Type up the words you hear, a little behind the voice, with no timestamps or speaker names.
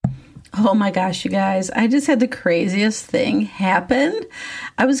Oh my gosh, you guys, I just had the craziest thing happen.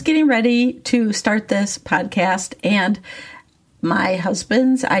 I was getting ready to start this podcast and my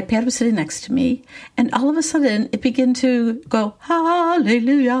husband's iPad was sitting next to me, and all of a sudden it began to go,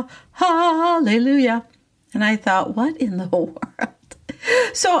 hallelujah, hallelujah. And I thought, what in the world?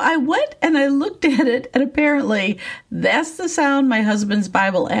 So I went and I looked at it, and apparently that's the sound my husband's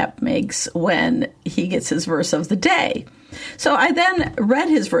Bible app makes when he gets his verse of the day. So I then read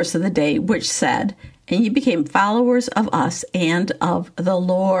his verse of the day, which said, "And you became followers of us and of the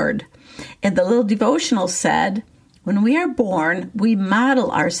Lord." And the little devotional said, "When we are born, we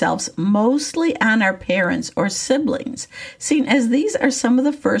model ourselves mostly on our parents or siblings, seeing as these are some of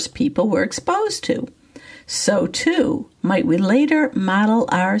the first people we're exposed to. So too might we later model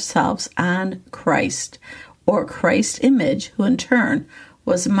ourselves on Christ, or Christ's image, who in turn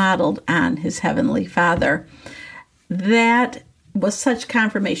was modeled on his heavenly Father." That was such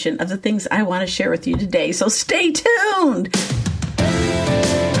confirmation of the things I want to share with you today. So stay tuned.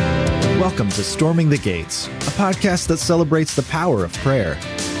 Welcome to Storming the Gates, a podcast that celebrates the power of prayer.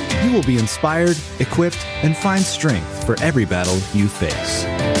 You will be inspired, equipped, and find strength for every battle you face.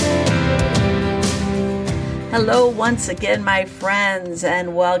 Hello once again, my friends,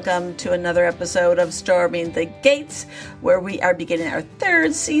 and welcome to another episode of Storming the Gates, where we are beginning our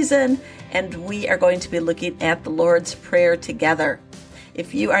third season, and we are going to be looking at the Lord's Prayer together.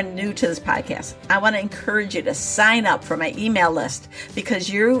 If you are new to this podcast, I want to encourage you to sign up for my email list, because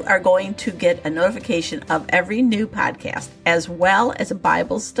you are going to get a notification of every new podcast, as well as a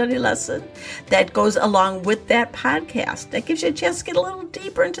Bible study lesson that goes along with that podcast. That gives you a chance to get a little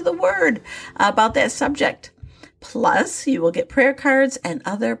deeper into the Word about that subject. Plus, you will get prayer cards and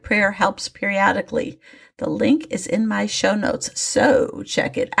other prayer helps periodically. The link is in my show notes, so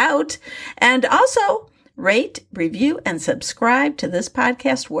check it out. And also, rate, review, and subscribe to this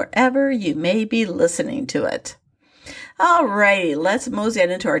podcast wherever you may be listening to it. All righty, let's mosey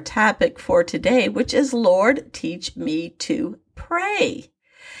on into our topic for today, which is Lord, teach me to pray.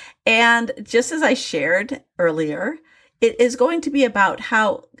 And just as I shared earlier, it is going to be about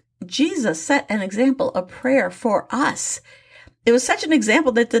how Jesus set an example of prayer for us. It was such an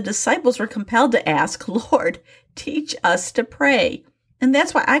example that the disciples were compelled to ask, "Lord, teach us to pray." And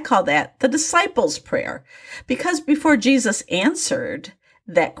that's why I call that the disciples' prayer. Because before Jesus answered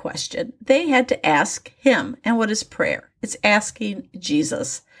that question, they had to ask him. And what is prayer? It's asking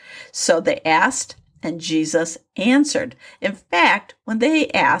Jesus. So they asked, and Jesus answered. In fact, when they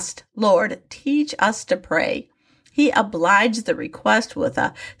asked, "Lord, teach us to pray," he obliged the request with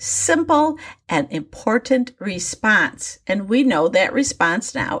a simple and important response. And we know that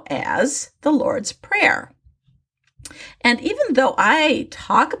response now as the Lord's Prayer. And even though I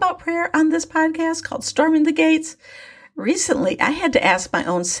talk about prayer on this podcast called Storming the Gates, recently I had to ask my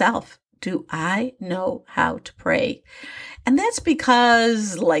own self, do I know how to pray? And that's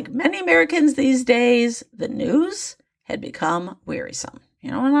because, like many Americans these days, the news had become wearisome.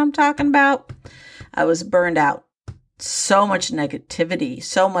 You know what I'm talking about? I was burned out. So much negativity,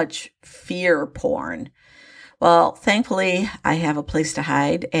 so much fear porn. Well, thankfully, I have a place to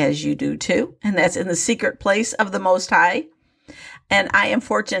hide, as you do too, and that's in the secret place of the Most High. And I am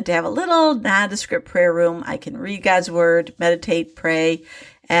fortunate to have a little nondescript prayer room. I can read God's Word, meditate, pray,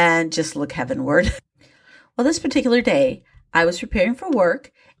 and just look heavenward. Well, this particular day, I was preparing for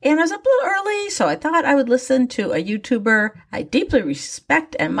work, and I was up a little early, so I thought I would listen to a YouTuber I deeply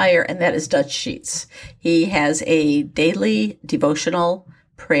respect and admire, and that is Dutch Sheets. He has a daily devotional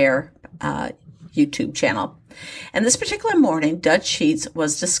prayer YouTube channel. And this particular morning, Dutch Sheets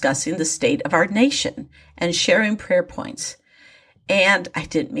was discussing the state of our nation and sharing prayer points. And I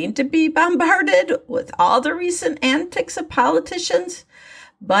didn't mean to be bombarded with all the recent antics of politicians,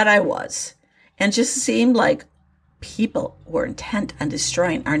 but I was. And just seemed like people were intent on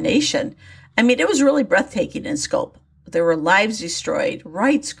destroying our nation. I mean, it was really breathtaking in scope. There were lives destroyed,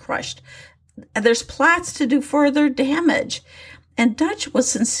 rights crushed. There's plots to do further damage. And Dutch was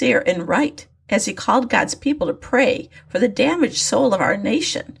sincere and right as he called God's people to pray for the damaged soul of our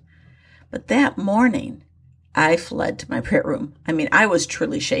nation. But that morning, I fled to my prayer room. I mean, I was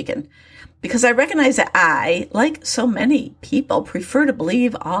truly shaken because I recognize that I, like so many people, prefer to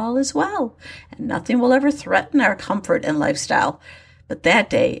believe all is well and nothing will ever threaten our comfort and lifestyle. But that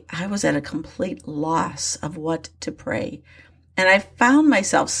day, I was at a complete loss of what to pray. And I found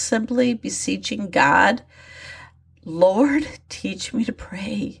myself simply beseeching God, "Lord, teach me to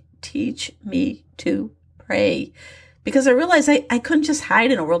pray. Teach me to pray." Because I realized I couldn't just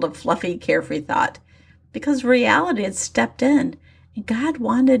hide in a world of fluffy, carefree thought. Because reality had stepped in, and God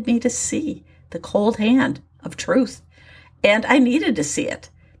wanted me to see the cold hand of truth. And I needed to see it.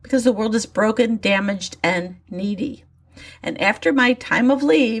 because the world is broken, damaged, and needy. And after my time of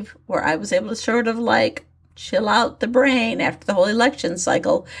leave, where I was able to sort of like chill out the brain after the whole election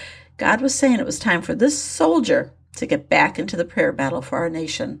cycle, God was saying it was time for this soldier to get back into the prayer battle for our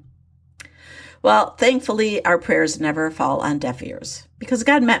nation. Well, thankfully, our prayers never fall on deaf ears because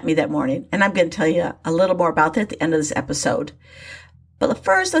God met me that morning, and I'm going to tell you a little more about that at the end of this episode. But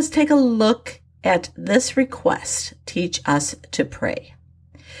first, let's take a look at this request, teach us to pray.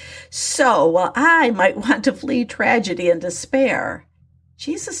 So, while I might want to flee tragedy and despair,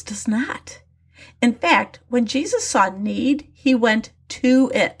 Jesus does not. In fact, when Jesus saw need, he went to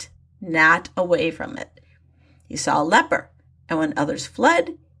it, not away from it. He saw a leper, and when others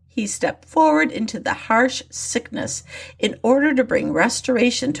fled, he stepped forward into the harsh sickness in order to bring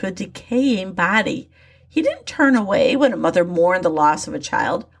restoration to a decaying body. He didn't turn away when a mother mourned the loss of a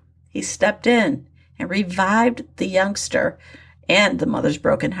child. He stepped in and revived the youngster and the mother's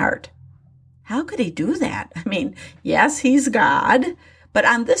broken heart. How could he do that? I mean, yes, he's God, but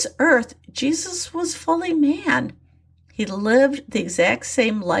on this earth, Jesus was fully man. He lived the exact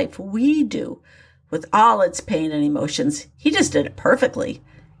same life we do with all its pain and emotions. He just did it perfectly.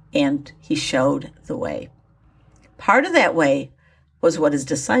 And he showed the way. Part of that way was what his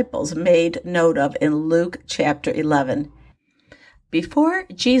disciples made note of in Luke chapter 11. Before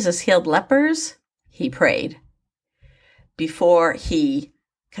Jesus healed lepers, he prayed. Before he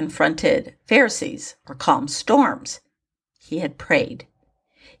confronted Pharisees or calmed storms, he had prayed.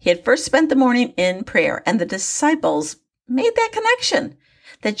 He had first spent the morning in prayer, and the disciples made that connection.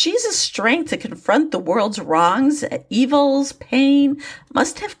 That Jesus' strength to confront the world's wrongs, evils, pain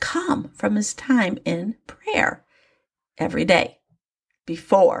must have come from his time in prayer every day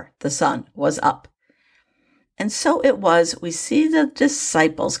before the sun was up. And so it was, we see the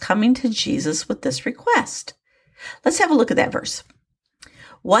disciples coming to Jesus with this request. Let's have a look at that verse.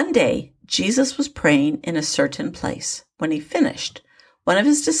 One day, Jesus was praying in a certain place. When he finished, one of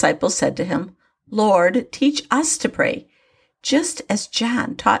his disciples said to him, "Lord, teach us to pray, just as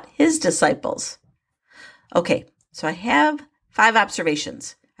John taught his disciples." Okay, so I have 5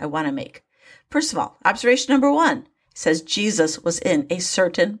 observations I want to make. First of all, observation number 1 says Jesus was in a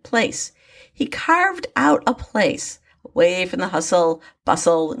certain place. He carved out a place away from the hustle,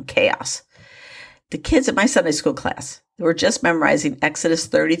 bustle, and chaos. The kids at my Sunday school class, they were just memorizing Exodus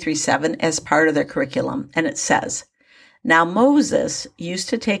 33:7 as part of their curriculum, and it says, "Now Moses used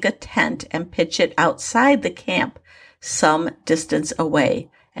to take a tent and pitch it outside the camp some distance away,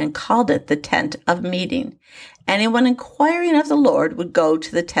 and called it the tent of meeting. Anyone inquiring of the Lord would go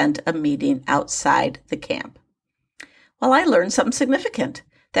to the tent of meeting outside the camp." Well, I learned something significant,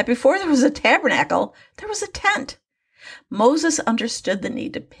 that before there was a tabernacle, there was a tent. Moses understood the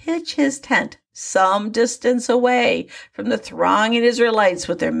need to pitch his tent some distance away from the thronging Israelites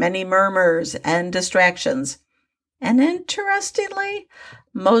with their many murmurs and distractions. And interestingly,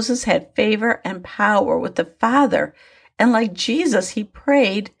 Moses had favor and power with the Father, and like Jesus, he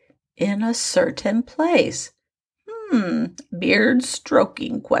prayed in a certain place. Beard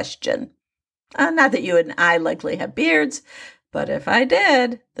stroking question. Not that you and I likely have beards, but if I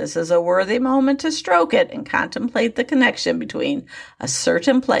did, this is a worthy moment to stroke it and contemplate the connection between a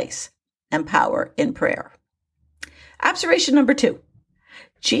certain place and power in prayer. Observation number 2.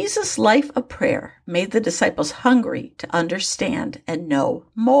 Jesus' life of prayer made the disciples hungry to understand and know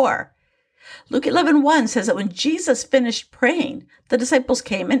more. Luke 11:1 says that when Jesus finished praying, the disciples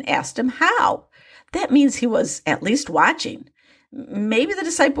came and asked him how. That means he was at least watching. Maybe the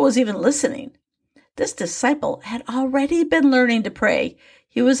disciple was even listening. This disciple had already been learning to pray.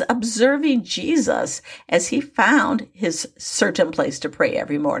 He was observing Jesus as he found his certain place to pray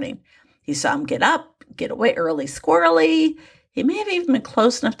every morning. He saw him get up, get away early, squirrely. He may have even been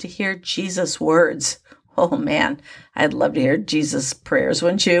close enough to hear Jesus' words. Oh man, I'd love to hear Jesus' prayers,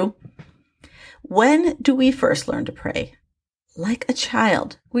 wouldn't you? When do we first learn to pray? Like a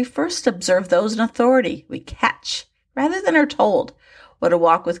child, we first observe those in authority. We catch, rather than are told, what a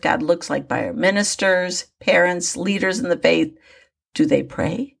walk with God looks like by our ministers, parents, leaders in the faith. Do they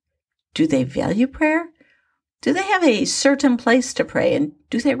pray? Do they value prayer? Do they have a certain place to pray? And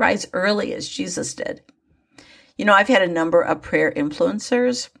do they rise early as Jesus did? You know, I've had a number of prayer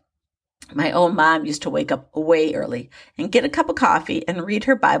influencers. My own mom used to wake up way early and get a cup of coffee and read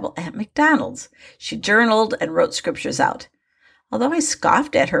her Bible at McDonald's. She journaled and wrote scriptures out. Although I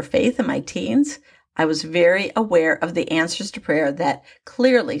scoffed at her faith in my teens, I was very aware of the answers to prayer that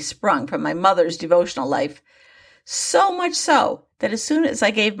clearly sprung from my mother's devotional life. So much so that as soon as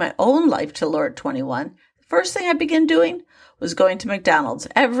I gave my own life to Lord at 21, the first thing I began doing was going to McDonald's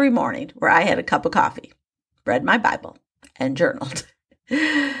every morning where I had a cup of coffee, read my Bible, and journaled.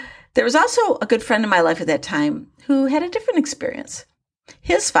 There was also a good friend in my life at that time who had a different experience.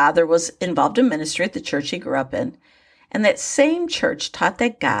 His father was involved in ministry at the church he grew up in, and that same church taught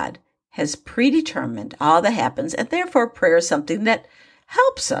that God has predetermined all that happens, and therefore prayer is something that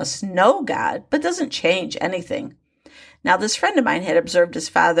helps us know God, but doesn't change anything. Now, this friend of mine had observed his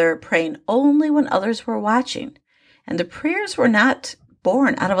father praying only when others were watching, and the prayers were not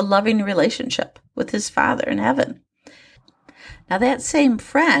born out of a loving relationship with his Father in heaven. Now, that same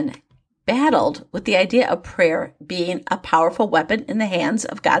friend battled with the idea of prayer being a powerful weapon in the hands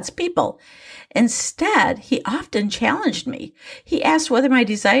of God's people. Instead, he often challenged me. He asked whether my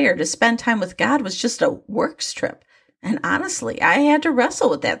desire to spend time with God was just a works trip. And honestly, I had to wrestle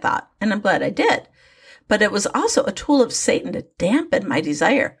with that thought, and I'm glad I did. But it was also a tool of Satan to dampen my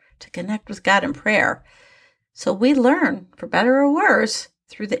desire to connect with God in prayer. So we learn, for better or worse,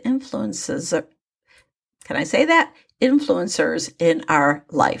 through the influences of, can I say that? Influencers in our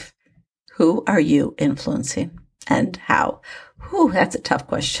life. Who are you influencing and how? Whew, that's a tough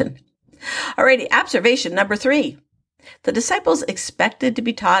question. Alrighty, observation number 3. The disciples expected to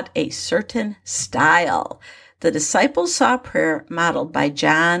be taught a certain style. The disciples saw prayer modeled by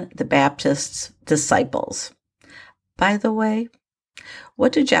John the Baptist's disciples. By the way,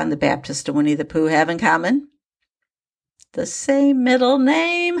 what do John the Baptist and Winnie the Pooh have in common? The same middle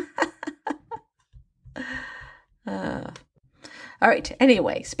name. All right,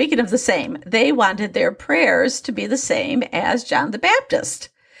 anyway, speaking of the same, they wanted their prayers to be the same as John the Baptist.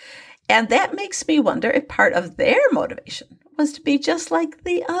 And that makes me wonder if part of their motivation was to be just like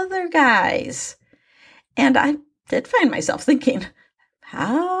the other guys. And I did find myself thinking,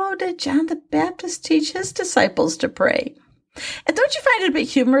 how did John the Baptist teach his disciples to pray? And don't you find it a bit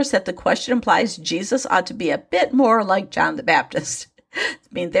humorous that the question implies Jesus ought to be a bit more like John the Baptist? I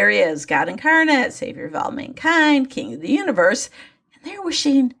mean, there he is, God incarnate, Savior of all mankind, King of the universe, and they're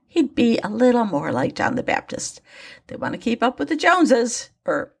wishing he'd be a little more like John the Baptist. They want to keep up with the Joneses,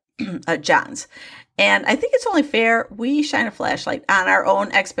 or Johns. And I think it's only fair we shine a flashlight on our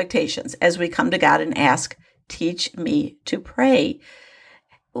own expectations as we come to God and ask, teach me to pray.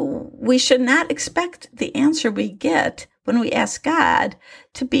 We should not expect the answer we get when we ask God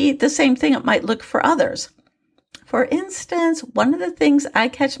to be the same thing it might look for others. For instance, one of the things I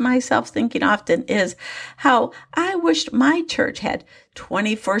catch myself thinking often is how I wished my church had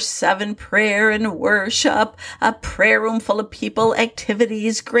 24/7 prayer and worship, a prayer room full of people,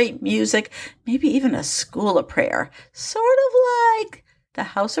 activities, great music, maybe even a school of prayer, sort of like the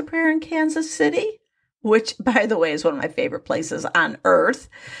House of Prayer in Kansas City, which, by the way, is one of my favorite places on earth.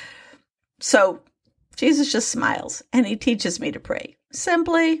 So Jesus just smiles and he teaches me to pray.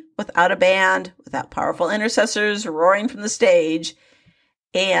 Simply, without a band, without powerful intercessors roaring from the stage.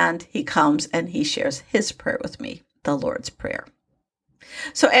 And he comes and he shares his prayer with me, the Lord's Prayer.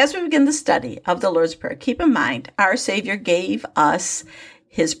 So as we begin the study of the Lord's Prayer, keep in mind our Savior gave us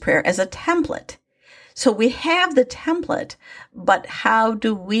his prayer as a template. So we have the template, but how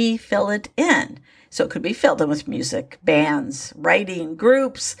do we fill it in? So it could be filled in with music, bands, writing,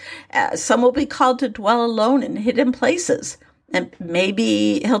 groups. Some will be called to dwell alone in hidden places. And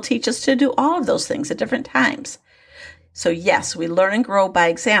maybe he'll teach us to do all of those things at different times. So yes, we learn and grow by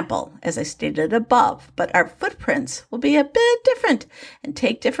example, as I stated above, but our footprints will be a bit different and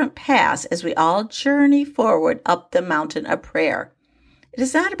take different paths as we all journey forward up the mountain of prayer. It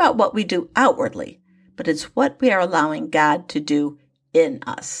is not about what we do outwardly, but it's what we are allowing God to do in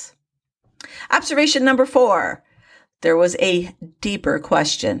us. Observation number 4. There was a deeper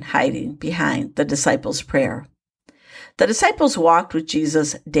question hiding behind the disciples' prayer. The disciples walked with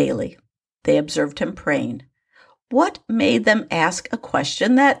Jesus daily. They observed him praying. What made them ask a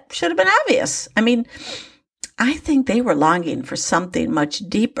question that should have been obvious? I think they were longing for something much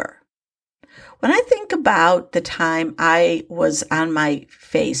deeper. When I think about the time I was on my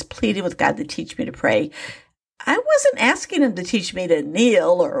face pleading with God to teach me to pray, I wasn't asking him to teach me to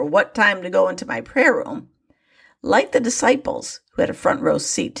kneel or what time to go into my prayer room. Like the disciples who had a front row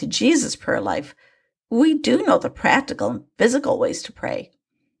seat to Jesus' prayer life, we do know the practical and physical ways to pray.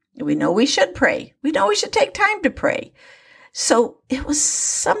 We know we should pray. We know we should take time to pray. So it was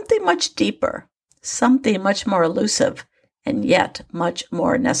something much deeper, something much more elusive, and yet much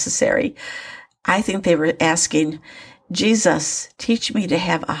more necessary. I think they were asking, Jesus, teach me to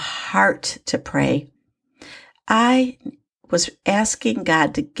have a heart to pray. I was asking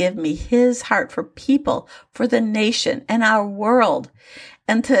God to give me his heart for people, for the nation and our world,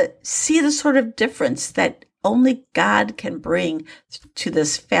 and to see the sort of difference that only God can bring to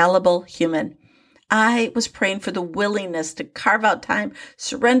this fallible human. I was praying for the willingness to carve out time,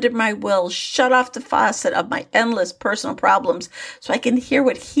 surrender my will, shut off the faucet of my endless personal problems so I can hear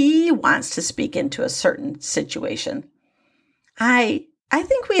what He wants to speak into a certain situation. I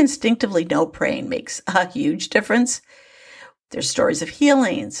think we instinctively know praying makes a huge difference. There's stories of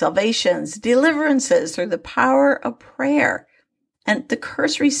healing, salvations, deliverances through the power of prayer. And the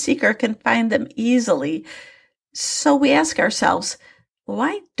cursory seeker can find them easily. So we ask ourselves,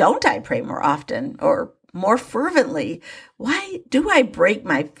 why don't I pray more often or more fervently? Why do I break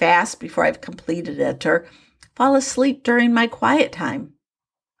my fast before I've completed it or fall asleep during my quiet time?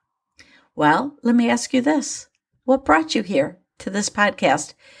 Well, let me ask you this. What brought you here to this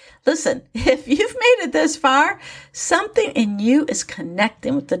podcast? Listen, if you've made it this far, something in you is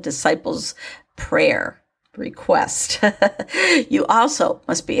connecting with the disciples' prayer request. You also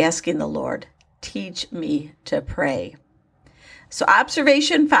must be asking the Lord, teach me to pray. So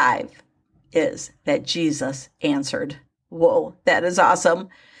observation 5 is that Jesus answered. Whoa, that is awesome.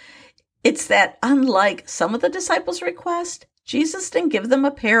 It's that unlike some of the disciples' requests, Jesus didn't give them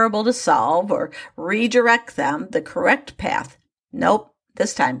a parable to solve or redirect them the correct path. Nope,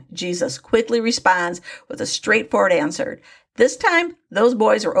 this time Jesus quickly responds with a straightforward answer. This time, those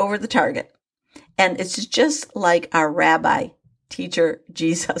boys were over the target. And it's just like our rabbi, teacher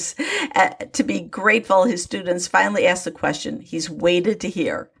Jesus. To be grateful, his students finally asked the question he's waited to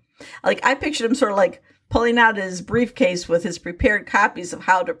hear. Like, I pictured him sort of like pulling out his briefcase with his prepared copies of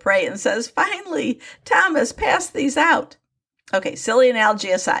how to pray and says, finally, Thomas, pass these out. Okay, silly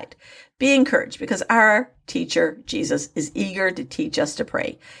analogy aside, be encouraged because our teacher, Jesus, is eager to teach us to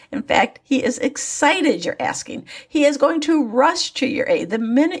pray. In fact, he is excited you're asking. He is going to rush to your aid the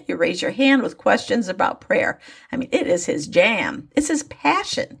minute you raise your hand with questions about prayer. I mean, it is his jam. It's his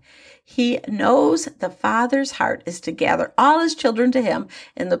passion. He knows the Father's heart is to gather all his children to him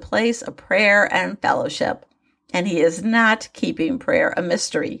in the place of prayer and fellowship. And he is not keeping prayer a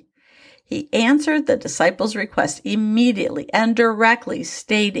mystery. He answered the disciples' request immediately and directly,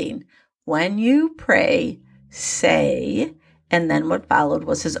 stating, when you pray, say, and then what followed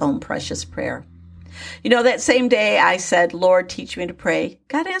was his own precious prayer. You know, that same day I said, Lord, teach me to pray,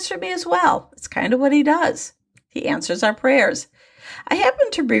 God answered me as well. It's kind of what he does. He answers our prayers. I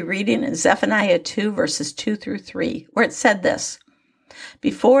happened to be reading in Zephaniah 2, verses 2 through 3, where it said this,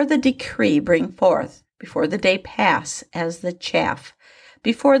 before the decree bring forth, before the day pass as the chaff,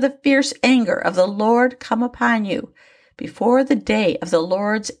 before the fierce anger of the Lord come upon you, before the day of the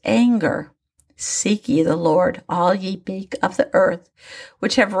Lord's anger, seek ye the Lord, all ye meek of the earth,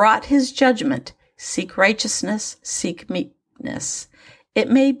 which have wrought his judgment, seek righteousness, seek meekness.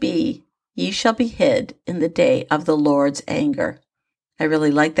 It may be, ye shall be hid in the day of the Lord's anger. I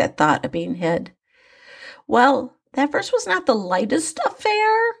really like that thought of being hid. Well, that verse was not the lightest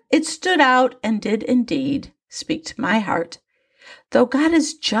affair. It stood out and did indeed speak to my heart. Though God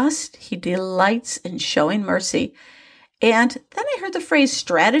is just, he delights in showing mercy. And then I heard the phrase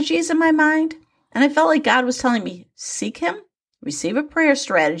strategies in my mind, and I felt like God was telling me, seek him, receive a prayer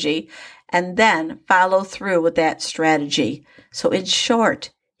strategy, and then follow through with that strategy. So in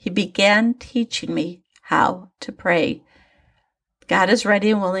short, he began teaching me how to pray. God is ready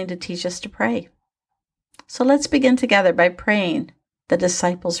and willing to teach us to pray. So let's begin together by praying the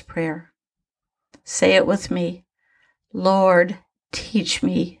disciples' prayer. Say it with me. Lord, teach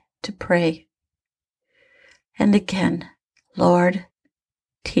me to pray. And again, Lord,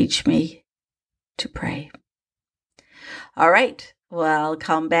 teach me to pray. All right, well,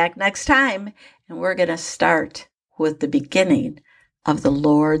 come back next time, and we're going to start with the beginning of the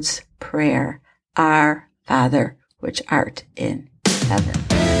Lord's Prayer. Our Father, which art in heaven.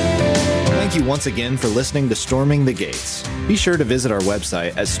 Thank you once again for listening to Storming the Gates. Be sure to visit our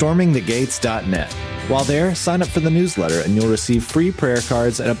website at stormingthegates.net. While there, sign up for the newsletter and you'll receive free prayer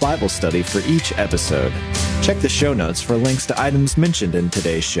cards and a Bible study for each episode. Check the show notes for links to items mentioned in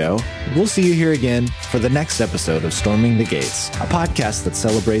today's show. We'll see you here again for the next episode of Storming the Gates, a podcast that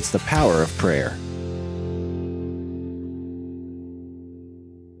celebrates the power of prayer.